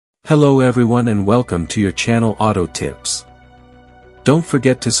Hello everyone and welcome to your channel Auto Tips. Don't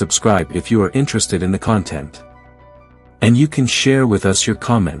forget to subscribe if you are interested in the content. And you can share with us your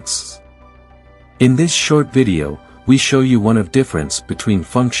comments. In this short video, we show you one of difference between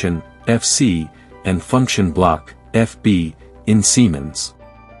function, FC, and function block, FB, in Siemens.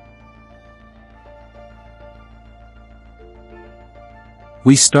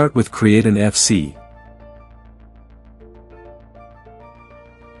 We start with create an FC.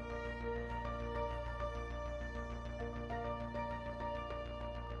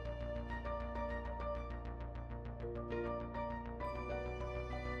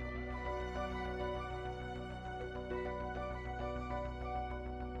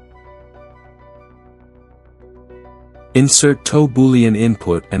 Insert two Boolean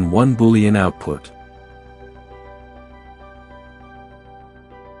input and one Boolean output.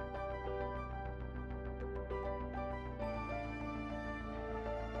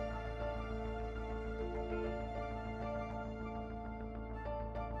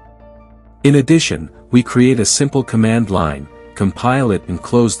 In addition, we create a simple command line, compile it and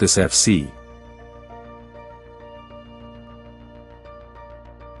close this FC.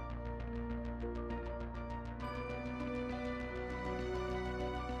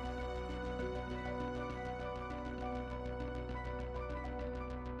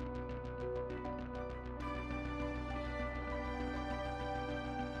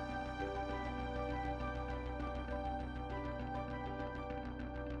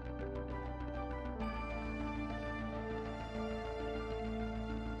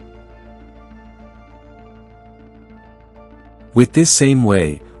 With this same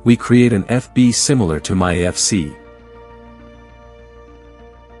way, we create an FB similar to my FC.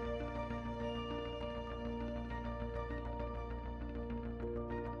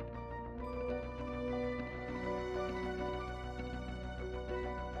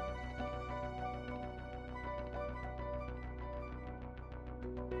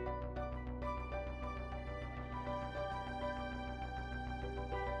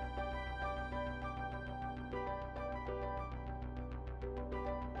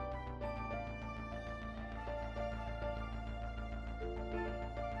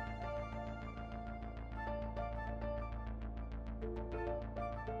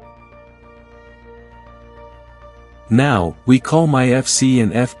 Now, we call my FC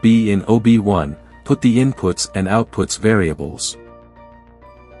and FB in OB1, put the inputs and outputs variables.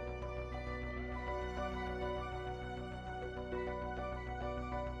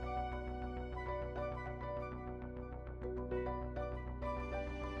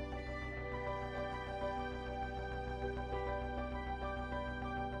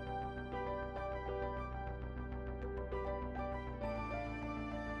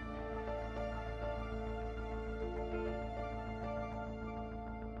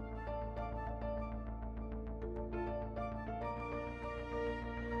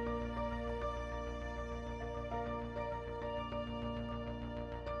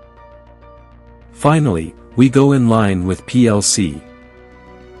 Finally, we go in line with PLC.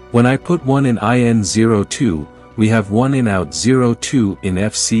 When I put 1 in IN02, we have 1 in out 02 in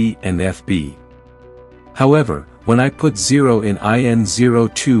FC and FB. However, when I put 0 in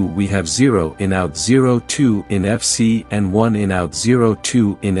IN02 we have 0 in out 02 in FC and 1 in out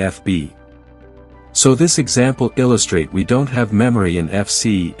 02 in FB. So this example illustrate we don't have memory in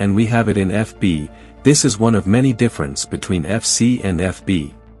FC and we have it in FB. This is one of many difference between FC and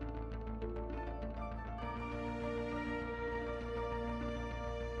FB.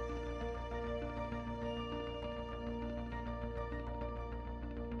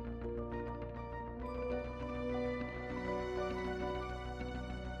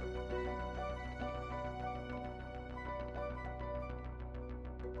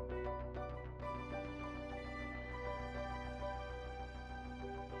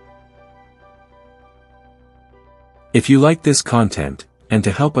 If you like this content, and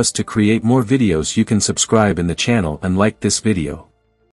to help us to create more videos you can subscribe in the channel and like this video.